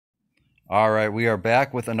All right, we are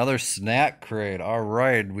back with another snack crate. All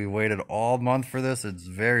right, we waited all month for this. It's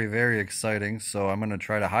very, very exciting. So I'm going to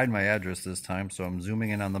try to hide my address this time. So I'm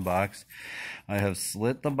zooming in on the box. I have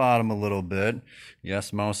slit the bottom a little bit.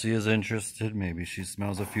 Yes, Mousy is interested. Maybe she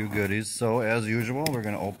smells a few goodies. So as usual, we're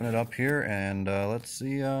going to open it up here and let's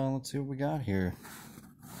see what we got here.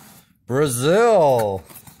 Brazil.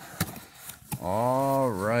 All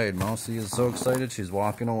right, Mousy is so excited. She's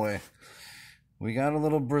walking away. We got a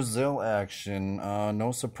little Brazil action.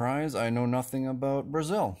 No surprise, I know nothing about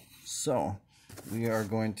Brazil. So, we are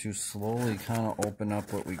going to slowly kind of open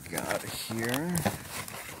up what we got here.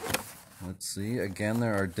 Let's see. Again,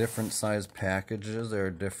 there are different size packages. There are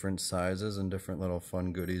different sizes and different little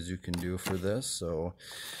fun goodies you can do for this. So,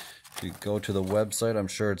 if you go to the website, I'm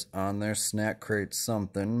sure it's on there. Snack crate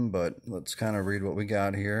something, but let's kind of read what we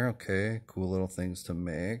got here. Okay, cool little things to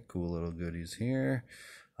make. Cool little goodies here.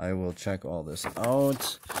 I will check all this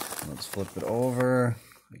out. Let's flip it over.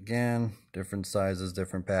 Again, different sizes,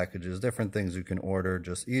 different packages, different things you can order.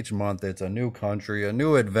 Just each month, it's a new country, a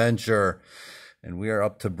new adventure. And we are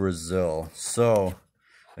up to Brazil. So,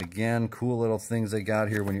 again, cool little things they got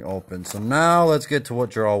here when you open. So now let's get to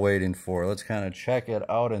what you're all waiting for. Let's kind of check it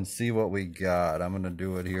out and see what we got. I'm going to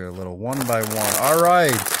do it here a little one by one. All right.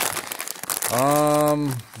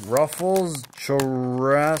 Ruffles,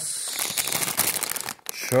 Churrasco.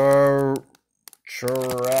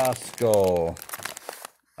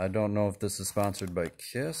 I don't know if this is sponsored by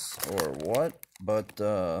Kiss or what, but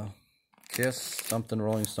Kiss, something,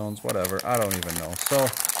 Rolling Stones, whatever. I don't even know. So,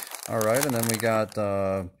 all right, and then we got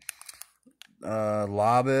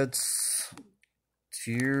Lobbits,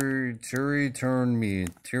 Tiri Turmi,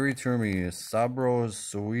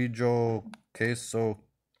 Sabros, Suijo, Queso,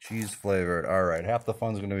 cheese flavored. All right, half the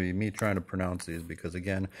fun's going to be me trying to pronounce these because,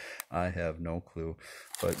 again, I have no clue.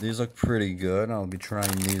 But these look pretty good. I'll be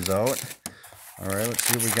trying these out. All right, let's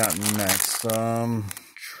see what we got next. Trento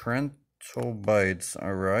Bites.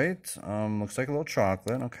 All right. Looks like a little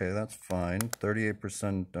chocolate. Okay, that's fine.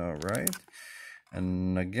 38% right.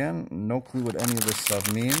 And, again, no clue what any of this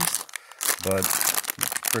stuff means, but it's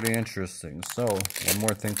pretty interesting. So, one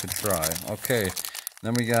more thing to try. Okay,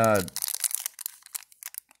 then we got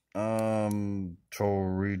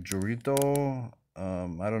Chorito.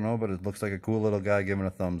 I don't know, but it looks like a cool little guy giving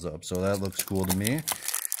a thumbs up, so that looks cool to me.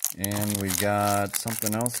 And we got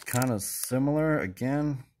something else kind of similar,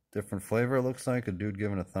 again, different flavor. It looks like a dude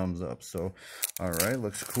giving a thumbs up. So, all right,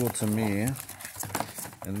 looks cool to me.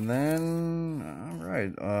 And then, all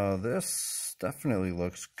right, this definitely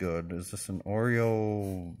looks good. Is this an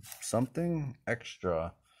Oreo something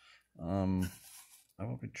extra? I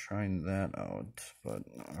will be trying that out, but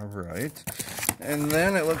all right. And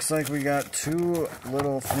then it looks like we got two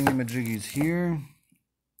little thingamajiggies here.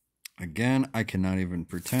 Again, I cannot even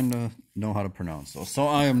pretend to know how to pronounce those, so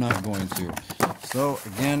I am not going to. So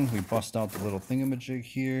again, we bust out the little thingamajig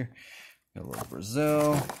here. Got a little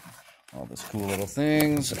Brazil, all this cool little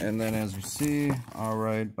things. And then as you see, all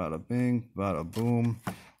right, bada bing, bada boom.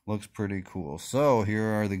 Looks pretty cool. So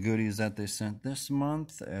here are the goodies that they sent this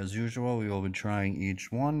month. As usual, we will be trying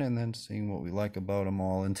each one and then seeing what we like about them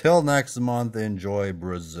all. Until next month, enjoy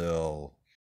Brazil.